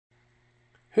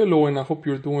Hello, and I hope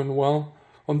you're doing well.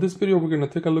 On this video we're going to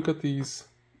take a look at these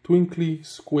Twinkly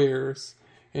Squares,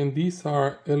 and these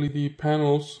are LED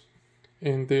panels,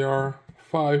 and they are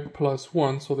 5 plus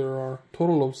 1, so there are a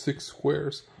total of 6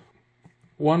 squares.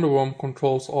 One of them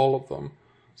controls all of them,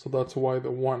 so that's why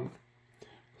the 1.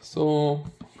 So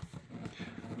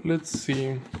let's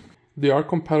see, they are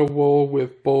compatible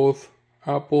with both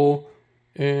Apple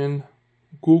and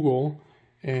Google,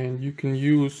 and you can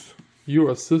use your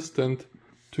assistant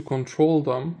to control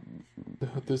them.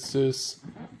 This is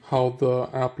how the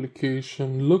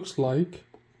application looks like,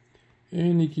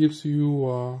 and it gives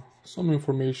you some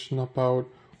information about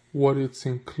what it's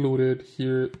included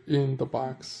here in the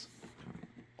box.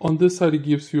 On this side it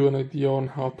gives you an idea on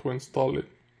how to install it.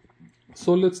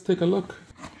 So let's take a look.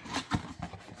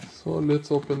 So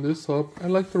let's open this up. I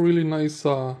like the really nice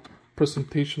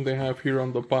presentation they have here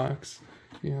on the box.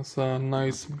 It has a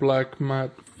nice black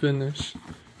matte finish.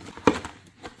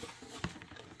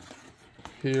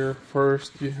 Here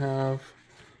first you have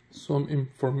some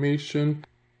information,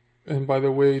 and by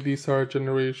the way, these are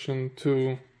generation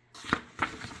 2.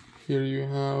 Here you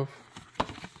have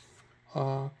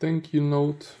a thank you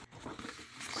note,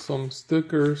 some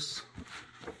stickers.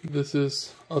 This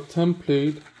is a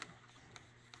template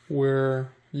where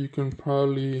you can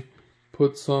probably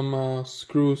put some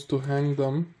screws to hang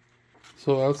them,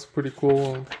 so that's pretty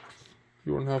cool.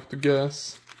 You won't have to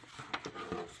guess.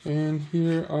 And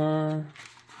here are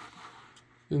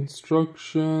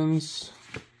instructions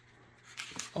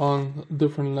on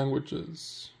different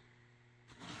languages.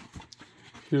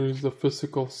 Here is the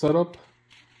physical setup,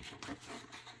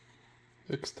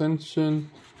 extension,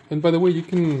 and by the way, you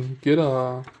can get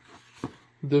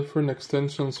different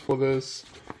extensions for this.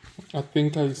 I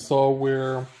think I saw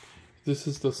where this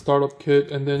is the startup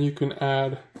kit, and then you can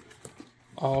add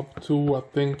up to, I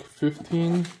think,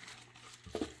 15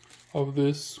 of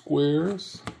these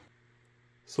squares.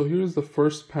 So here's the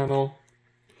first panel.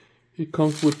 It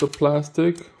comes with the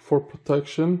plastic for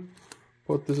protection,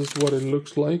 but this is what it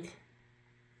looks like.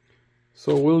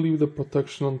 So we'll leave the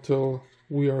protection until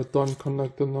we are done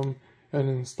connecting them and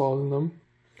installing them.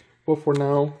 But for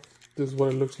now, this is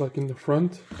what it looks like in the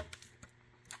front,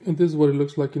 and this is what it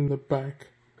looks like in the back.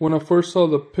 When I first saw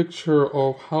the picture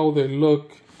of how they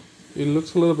look, it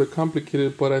looks a little bit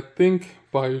complicated, but I think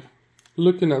by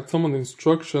looking at some of the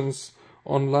instructions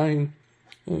online,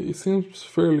 it seems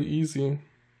fairly easy.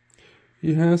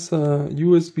 It has a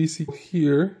USB-C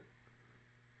here.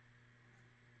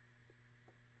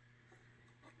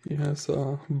 It has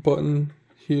a button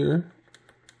here.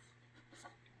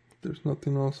 There's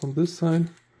nothing else on this side,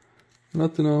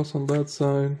 nothing else on that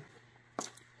side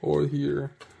or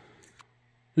here.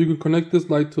 You can connect this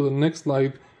light to the next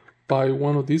light by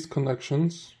one of these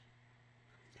connections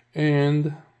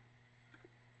and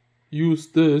use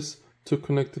this to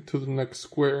connect it to the next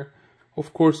square.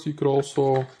 Of course, you could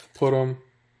also put them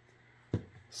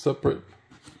separate.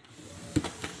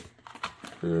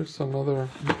 Here's another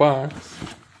box.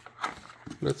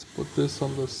 Let's put this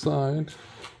on the side,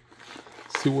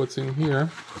 see what's in here.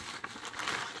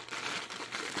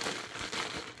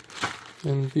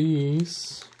 And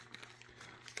these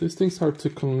things are to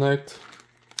connect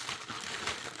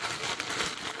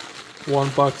one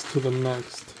box to the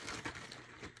next.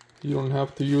 You don't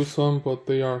have to use them, but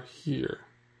they are here.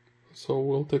 So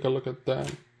we'll take a look at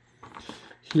that.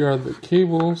 Here are the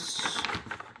cables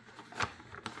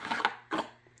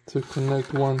to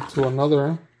connect one to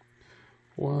another.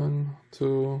 1,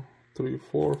 2, 3,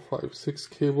 4, 5, 6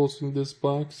 cables in this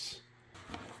box.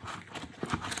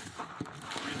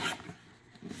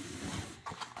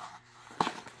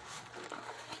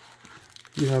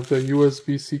 You have the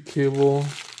USB-C cable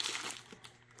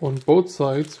on both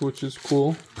sides, which is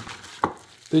cool.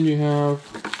 Then you have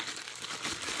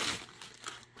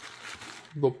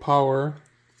the power.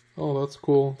 Oh, that's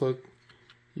cool that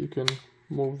you can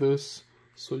move this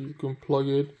so you can plug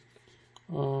it.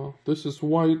 This is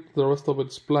white, the rest of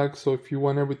it's black, so if you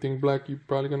want everything black, you're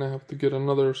probably gonna have to get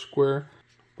another square,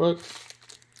 but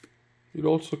it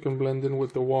also can blend in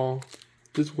with the wall.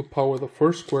 This will power the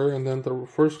first square, and then the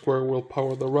first square will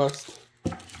power the rest.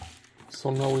 So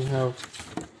now we have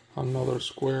another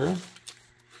square.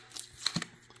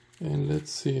 And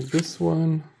let's see, this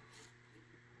one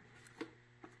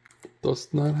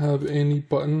does not have any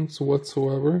buttons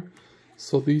whatsoever.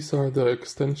 So these are the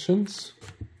extensions.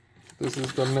 This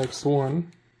is the next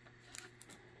one.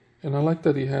 And I like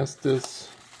that it has this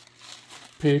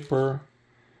paper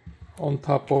on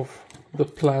top of the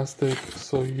plastic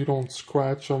so you don't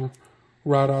scratch them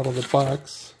right out of the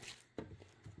box.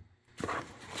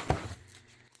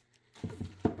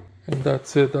 And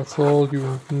that's it, that's all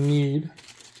you need.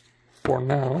 for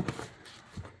now,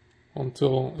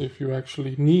 until if you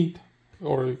actually need,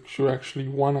 or if you actually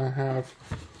want to have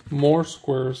more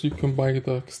squares, you can buy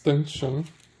the extension.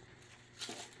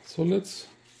 So let's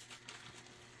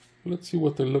see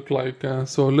what they look like.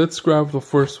 So let's grab the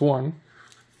first one.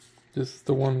 This is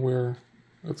the one where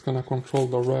it's gonna control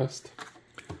the rest,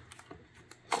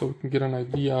 so we can get an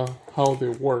idea how they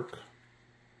work.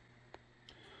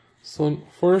 So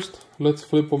first, let's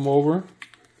flip them over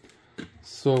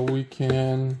so we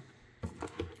can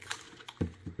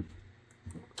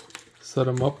set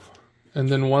them up. And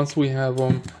then once we have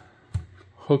them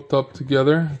hooked up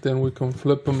together, then we can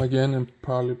flip them again and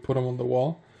probably put them on the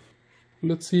wall.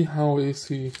 Let's see how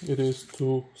easy it is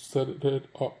to set it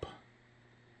up.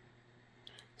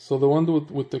 So the one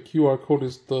with the QR code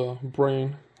is the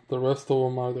brain. The rest of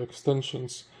them are the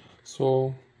extensions.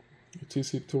 So it's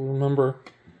easy to remember.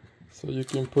 So you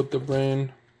can put the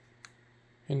brain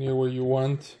anywhere you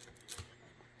want.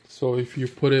 So if you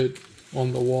put it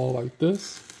on the wall like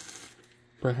this,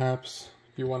 perhaps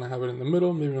you want to have it in the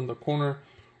middle, maybe in the corner,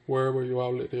 wherever your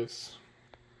outlet is.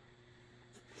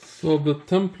 So the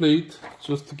template,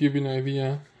 just to give you an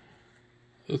idea,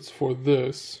 it's for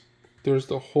this. There's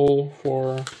the hole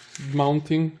for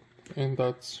mounting, and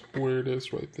that's where it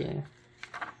is right there.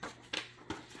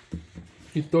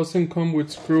 It doesn't come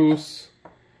with screws,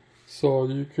 so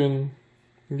you can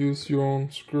use your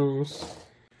own screws.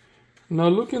 Now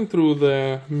looking through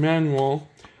the manual,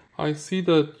 I see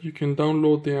that you can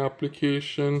download the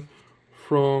application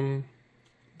from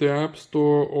the App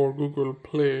Store or Google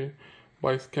Play.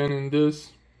 By scanning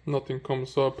this, nothing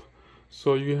comes up,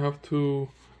 so you have to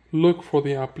look for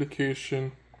the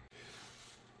application.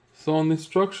 So on the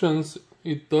instructions,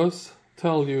 it does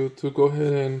tell you to go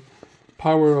ahead and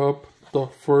power up the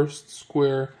first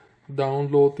square,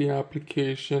 download the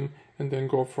application, and then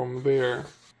go from there,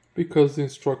 because the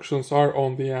instructions are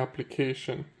on the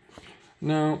application.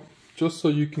 Now, just so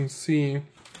you can see,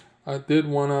 I did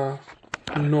want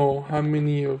to know how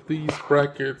many of these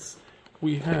brackets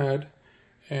we had,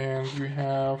 and you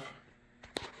have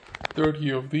 30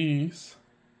 of these,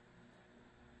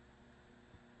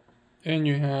 and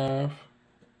you have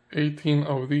 18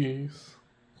 of these.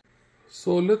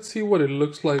 So let's see what it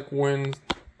looks like when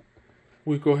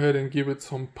we go ahead and give it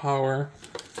some power.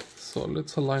 So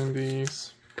let's align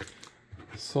these.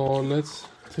 So let's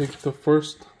take the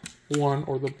first one,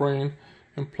 or the brain,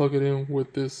 and plug it in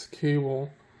with this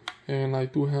cable. And I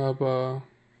do have a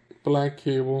black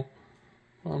cable.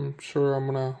 I'm sure I'm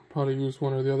gonna probably use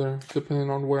one or the other depending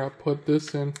on where I put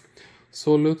this in.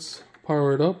 So let's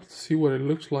power it up to see what it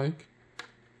looks like.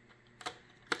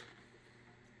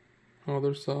 Oh,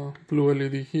 there's a blue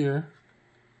LED here.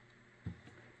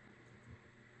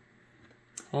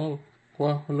 Oh,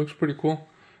 wow, it looks pretty cool.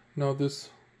 Now this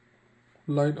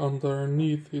light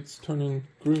underneath, it's turning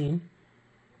green.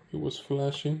 It was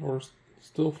flashing, or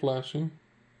still flashing.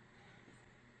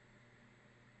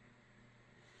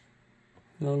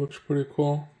 Now it looks pretty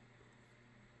cool.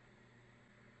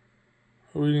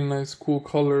 Really nice, cool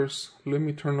colors. Let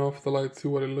me turn off the light, see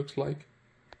what it looks like.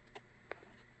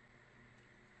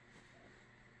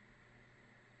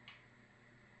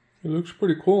 It looks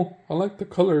pretty cool. I like the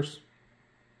colors.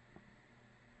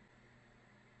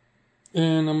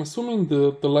 And I'm assuming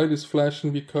the light is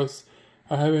flashing because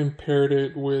I haven't paired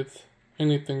it with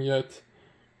anything yet.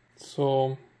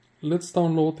 So let's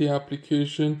download the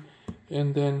application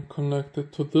and then connect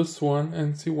it to this one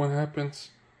and see what happens.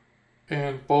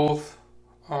 And both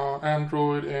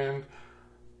Android and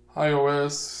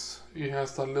iOS, it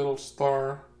has that little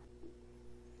star.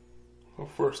 So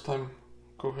first time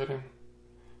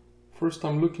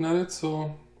looking at it,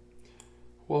 so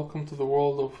welcome to the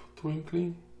world of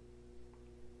Twinkly.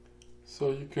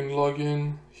 So you can log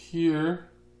in here,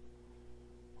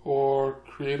 or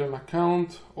create an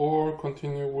account, or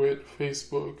continue with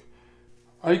Facebook.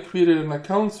 I created an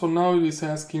account, so now it is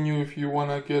asking you if you want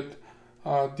to get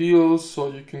deals,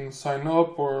 so you can sign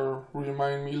up or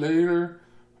remind me later.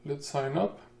 Let's sign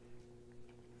up.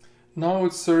 Now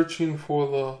it's searching for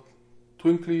the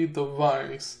Twinkly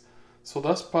device, so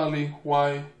that's probably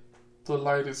why the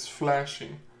light is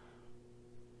flashing.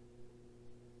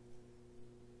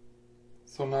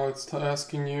 So now it's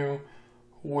asking you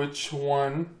which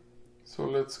one. So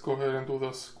let's go ahead and do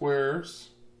the squares.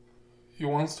 It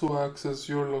wants to access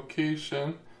your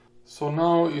location. So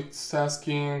now it's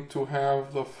asking to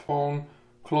have the phone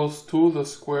close to the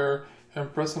square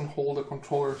and press and hold the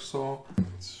controller. So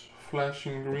it's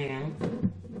flashing green.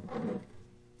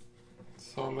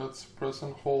 So let's press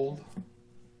and hold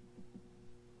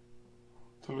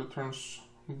till it turns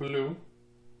blue.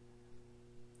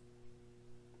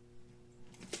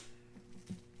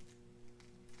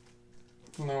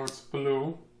 Now it's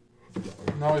blue.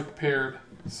 Now it paired.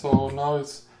 So now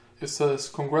it says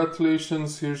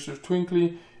congratulations, here's your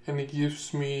Twinkly, and it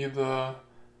gives me the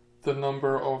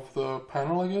number of the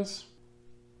panel, I guess.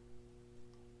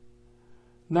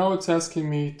 Now it's asking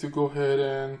me to go ahead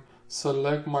and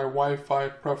select my Wi-Fi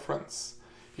preference.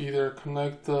 Either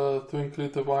connect the Twinkly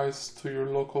device to your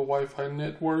local Wi-Fi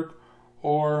network,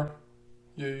 or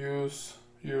you use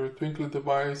your Twinkly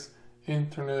device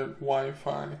internet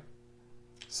Wi-Fi.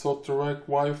 So direct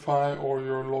Wi-Fi or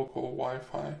your local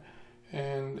Wi-Fi.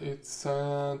 And it's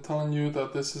telling you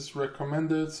that this is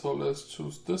recommended, so let's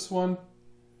choose this one.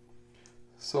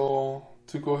 So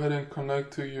to go ahead and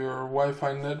connect to your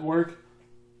Wi-Fi network,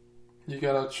 you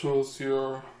gotta choose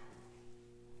your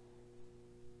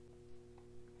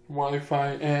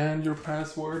Wi-Fi and your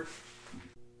password.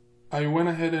 I went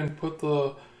ahead and put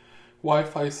the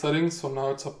Wi-Fi settings, so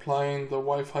now it's applying the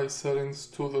Wi-Fi settings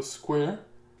to the square.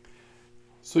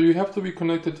 So you have to be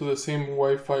connected to the same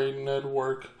Wi-Fi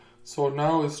network. So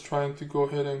now it's trying to go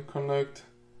ahead and connect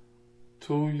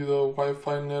to the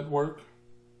Wi-Fi network,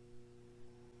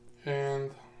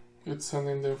 and it's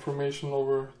sending the information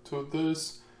over to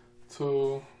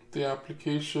to the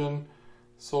application.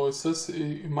 So it says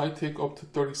it might take up to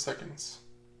 30 seconds.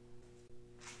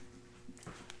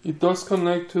 It does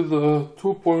connect to the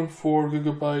 2.4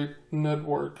 gigabyte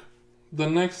network. The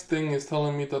next thing is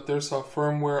telling me that there's a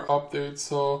firmware update,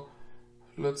 so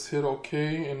let's hit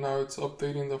OK, and now it's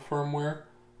updating the firmware.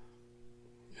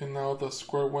 And now the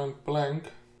square went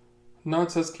blank. Now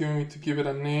it's asking me to give it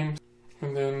a name,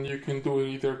 and then you can do it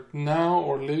either now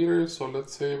or later, so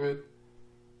let's save it.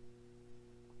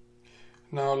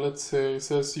 Now let's say it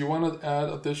says you want to add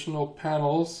additional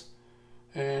panels,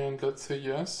 and let's say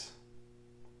yes.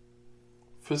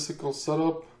 Physical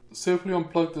setup. Safely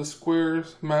unplug the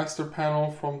square's master panel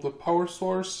from the power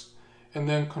source, and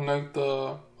then connect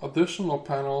the additional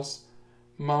panels.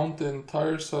 Mount the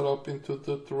entire setup into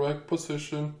the direct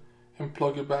position and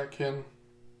plug it back in.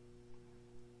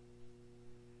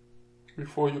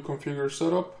 Before you configure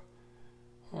setup,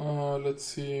 let's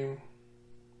see,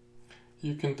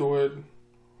 you can do it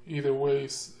either way.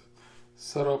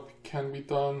 Setup can be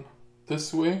done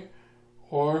this way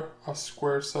or a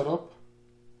square setup.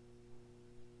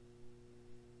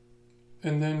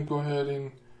 And then go ahead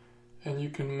and you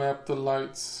can map the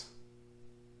lights.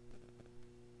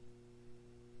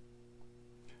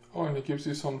 Oh, and it gives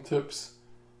you some tips.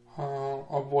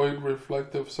 Avoid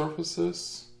reflective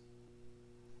surfaces.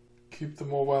 Keep the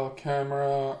mobile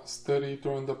camera steady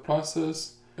during the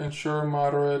process. Ensure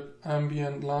moderate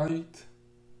ambient light,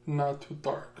 not too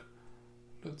dark.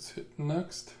 Let's hit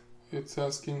next. It's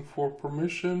asking for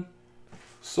permission.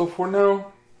 So for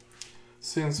now,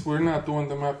 since we're not doing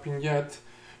the mapping yet,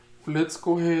 let's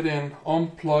go ahead and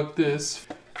unplug this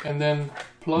and then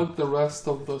plug the rest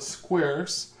of the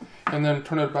squares and then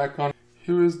turn it back on.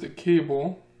 Here is the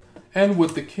cable, and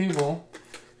with the cable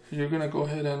you're gonna go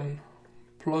ahead and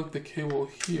plug the cable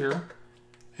here,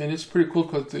 and it's pretty cool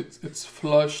because it's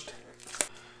flushed.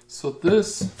 So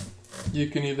this, you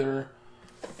can either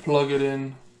plug it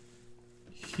in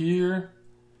here,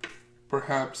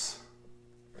 perhaps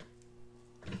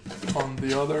on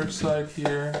the other side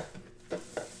here.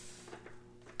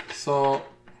 So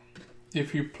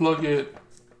if you plug it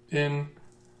in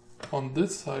on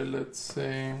this side, let's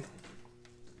say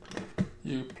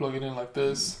you plug it in like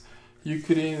this, you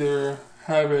could either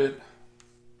have it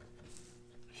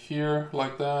here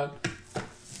like that.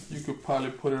 You could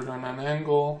probably put it on an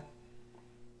angle,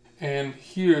 and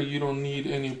here you don't need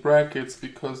any brackets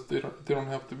because they don't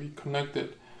have to be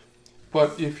connected.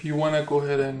 But if you want to go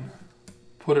ahead and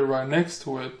put it right next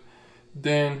to it,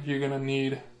 then you're gonna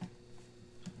need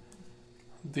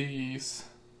these,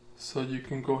 so you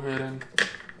can go ahead and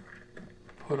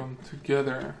put them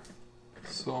together.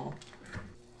 So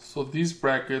these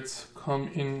brackets come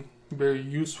in very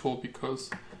useful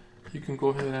because you can go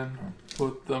ahead and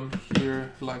put them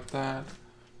here like that,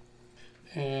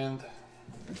 and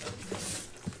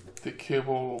the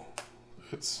cable,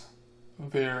 it's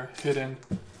there hidden.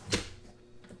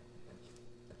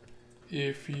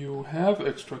 If you have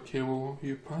extra cable,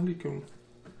 you probably can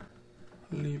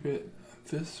leave it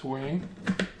this way.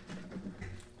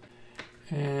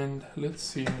 And let's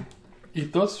see,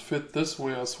 it does fit this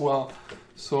way as well.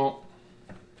 So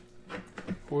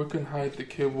we can hide the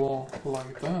cable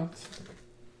like that.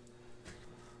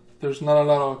 There's not a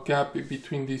lot of gap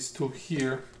between these two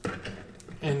here.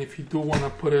 And if you do want to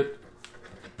put it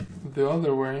the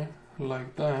other way,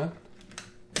 like that,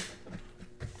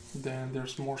 then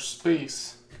there's more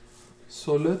space.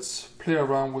 So let's play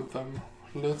around with them.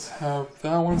 Let's have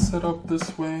that one set up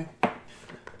this way.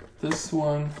 This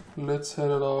one, let's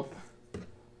set it up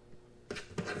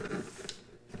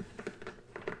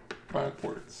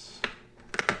backwards.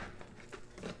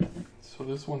 So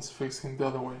this one's facing the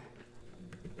other way.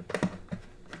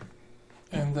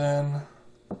 And then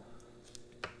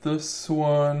this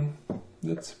one,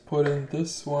 let's put in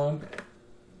this one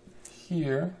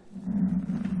here.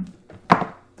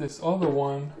 This other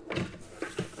one,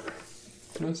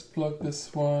 let's plug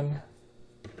this one.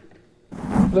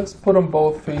 Let's put them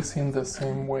both facing the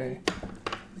same way.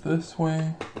 This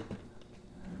way,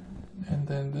 and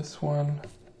then this one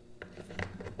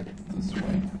this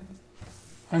way.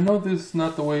 I know this is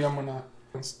not the way I'm gonna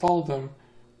install them,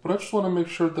 but I just want to make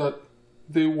sure that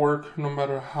they work no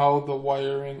matter how the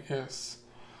wiring is.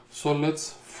 So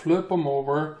let's flip them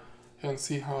over and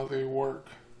see how they work.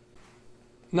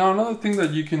 Now another thing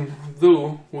that you can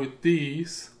do with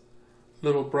these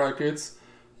little brackets,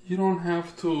 you don't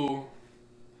have to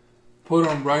put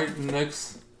them right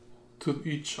next to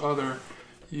each other.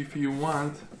 If you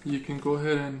want, you can go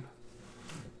ahead and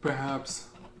perhaps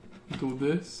do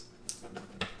this.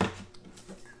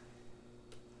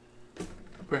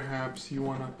 Perhaps you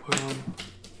want to put them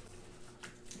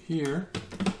here.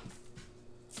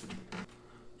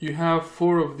 You have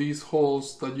 4 of these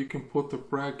holes that you can put the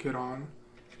bracket on.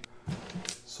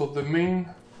 So the main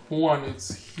one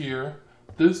is here.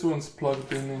 This one's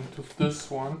plugged in into this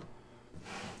one.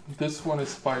 This one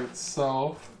is by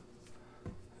itself.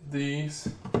 This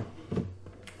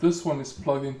one is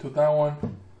plugged into that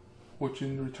one, which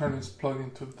in return is plugged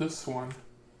into this one.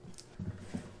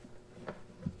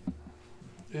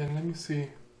 And let me see.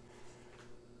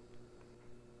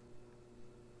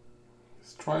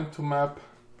 It's trying to map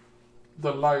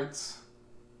the lights.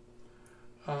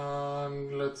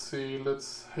 Let's see,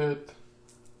 let's hit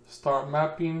start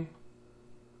mapping.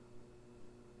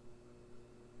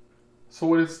 So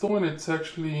what it's doing, it's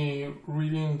actually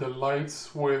reading the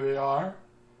lights where they are,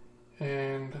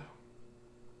 and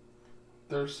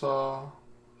there's a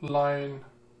line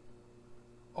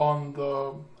on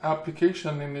the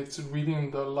application and it's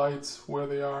reading the lights where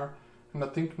they are, and I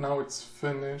think now it's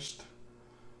finished.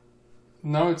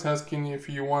 Now it's asking if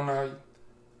you want to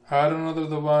add another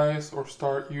device or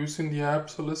start using the app.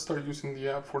 So let's start using the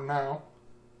app for now.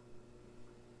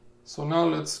 So now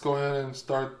let's go ahead and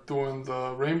start doing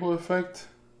the rainbow effect.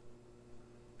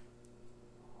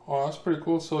 Oh, that's pretty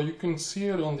cool. So you can see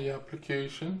it on the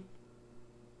application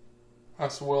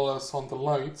as well as on the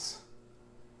lights.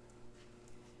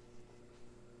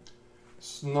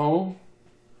 Snow.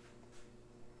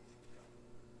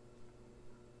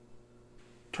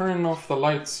 Turning off the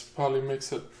lights probably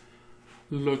makes it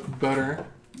look better.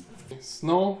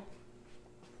 Snow.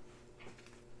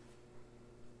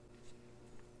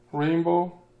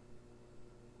 Rainbow.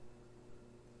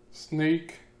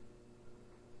 Snake.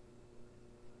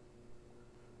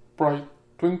 Bright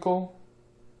twinkle.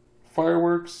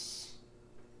 Fireworks.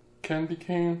 Candy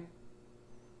cane.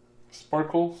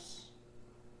 Sparkles.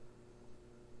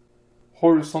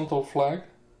 Horizontal flag.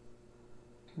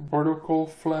 Vertical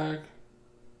flag.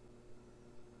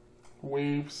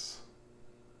 Waves.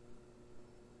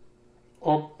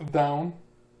 Up, down.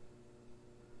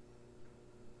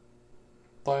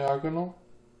 Diagonal.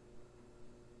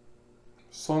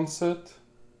 Sunset.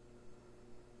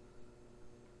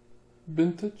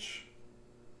 Vintage.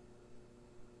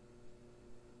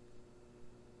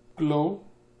 Glow.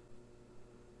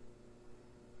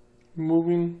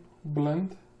 Moving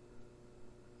blend.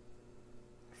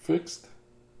 Fixed.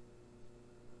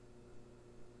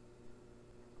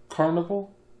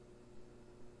 Carnival.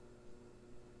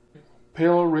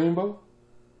 Pale rainbow.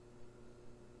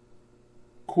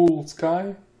 Cool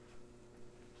sky.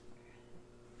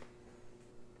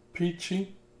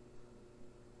 Peachy.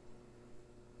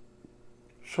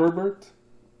 Sherbet.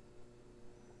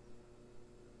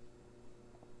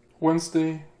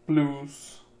 Wednesday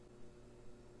blues.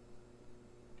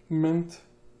 Mint.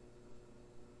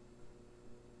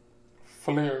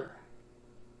 Flare.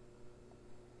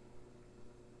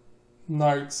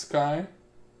 Night sky.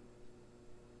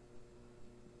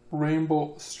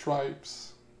 Rainbow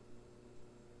stripes.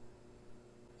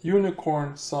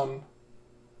 Unicorn sun.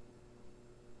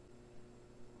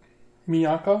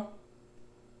 Miyaka.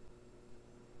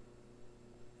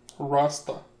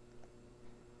 Rasta.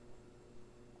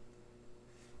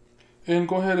 And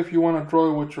go ahead if you want to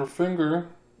draw it with your finger.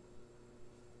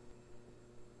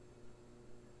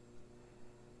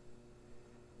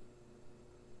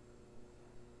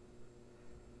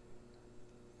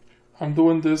 I'm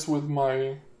doing this with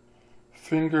my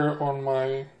finger on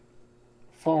my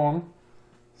phone.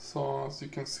 So as you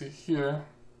can see here,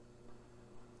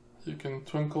 You can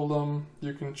twinkle them,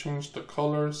 you can change the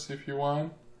colors if you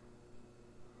want.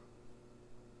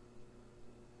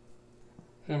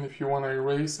 And if you want to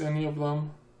erase any of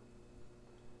them.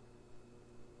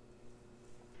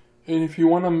 And if you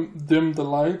want to dim the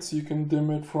lights, you can dim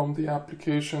it from the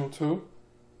application too.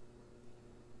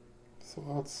 So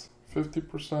that's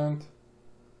 50%,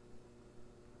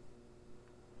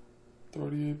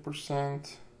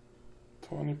 38%,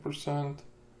 20%,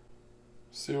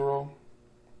 0.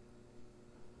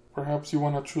 Perhaps you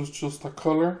want to choose just a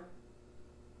color.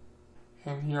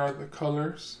 And here are the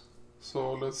colors.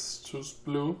 So let's choose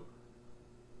blue,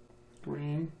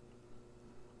 green,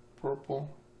 purple.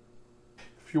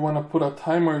 If you want to put a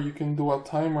timer, you can do a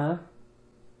timer.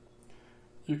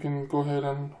 You can go ahead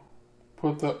and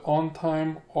put the on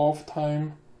time, off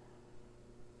time,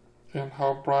 and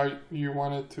how bright you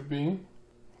want it to be.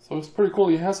 So it's pretty cool.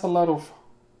 It has a lot of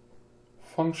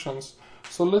functions.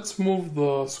 So let's move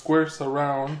the squares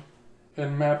around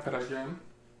and map it again.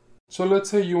 So let's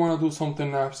say you want to do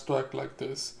something abstract like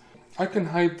this. I can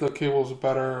hide the cables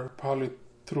better probably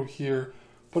through here,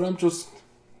 but I just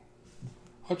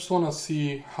want to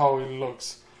see how it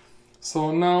looks.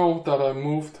 So now that I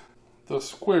moved the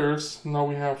squares, now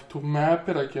we have to map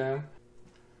it again.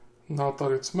 Now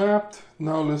that it's mapped,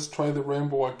 now let's try the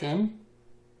rainbow again.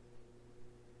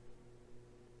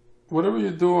 Whatever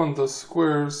you do on the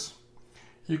squares,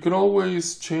 you can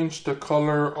always change the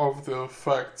color of the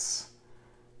effects.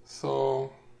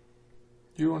 So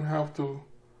you don't have to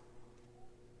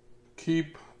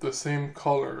keep the same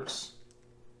colors.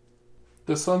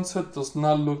 The sunset does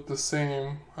not look the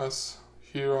same as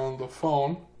here on the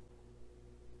phone.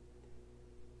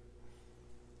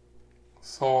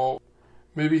 So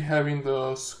maybe having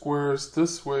the squares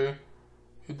this way,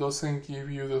 it doesn't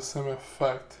give you the same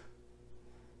effect.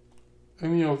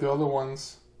 Any of the other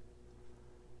ones,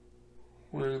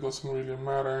 where it doesn't really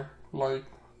matter, like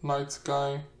night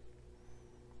sky,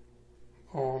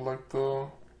 or like the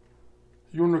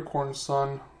unicorn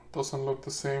sun doesn't look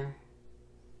the same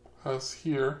as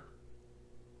here.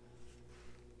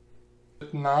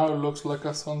 Now it looks like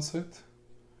a sunset,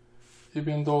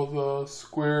 even though the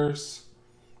squares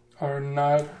are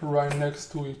not right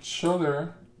next to each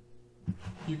other,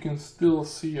 you can still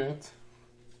see it.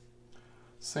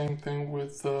 Same thing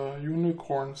with the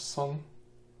unicorn sun.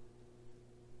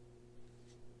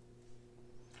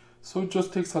 So it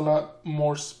just takes a lot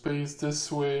more space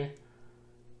this way.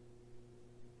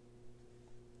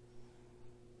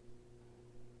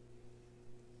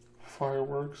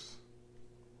 Fireworks.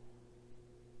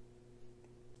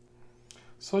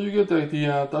 So you get the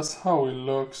idea, that's how it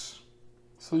looks.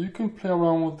 So you can play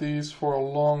around with these for a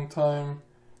long time.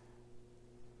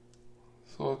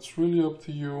 So it's really up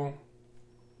to you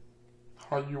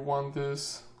how you want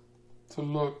this to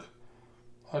look.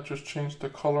 I just changed the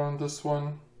color on this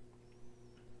one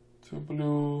to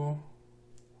blue,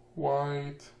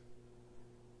 white,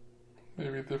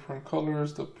 maybe different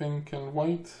colors, the pink and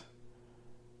white,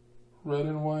 red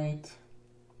and white,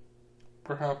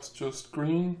 perhaps just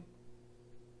green.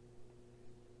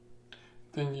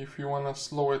 Then if you want to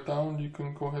slow it down, you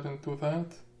can go ahead and do that.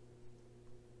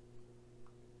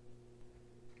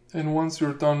 And once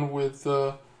you're done with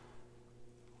the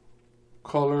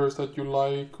colors that you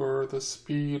like or the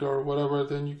speed or whatever,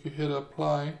 then you can hit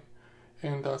apply,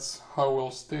 and that's how it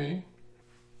will stay.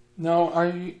 Now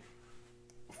I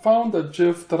found a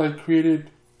GIF that I created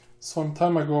some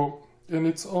time ago, and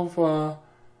it's of a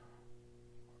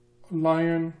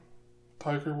lion,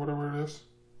 tiger, whatever it is.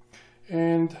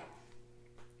 And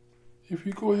if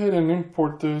you go ahead and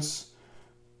import this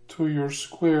to your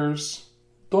squares,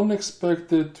 don't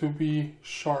expect it to be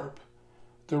sharp.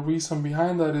 The reason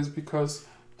behind that is because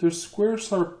the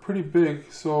squares are pretty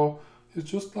big, so it's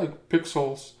just like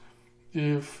pixels.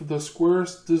 If the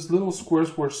squares, these little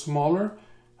squares were smaller,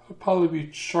 it'll probably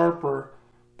be sharper,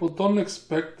 but don't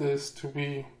expect this to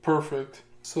be perfect.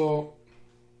 So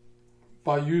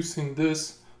by using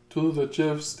this to do the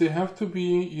GIFs, they have to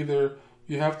be either,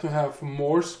 you have to have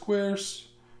more squares,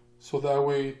 so that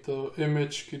way the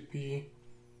image could be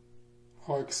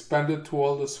expanded to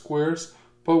all the squares.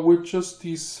 But with just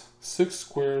these 6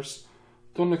 squares,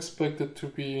 don't expect it to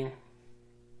be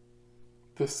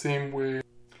the same way.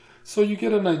 So you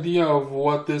get an idea of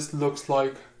what this looks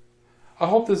like. I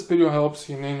hope this video helps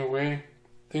you in any way.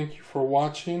 Thank you for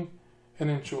watching and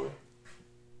enjoy.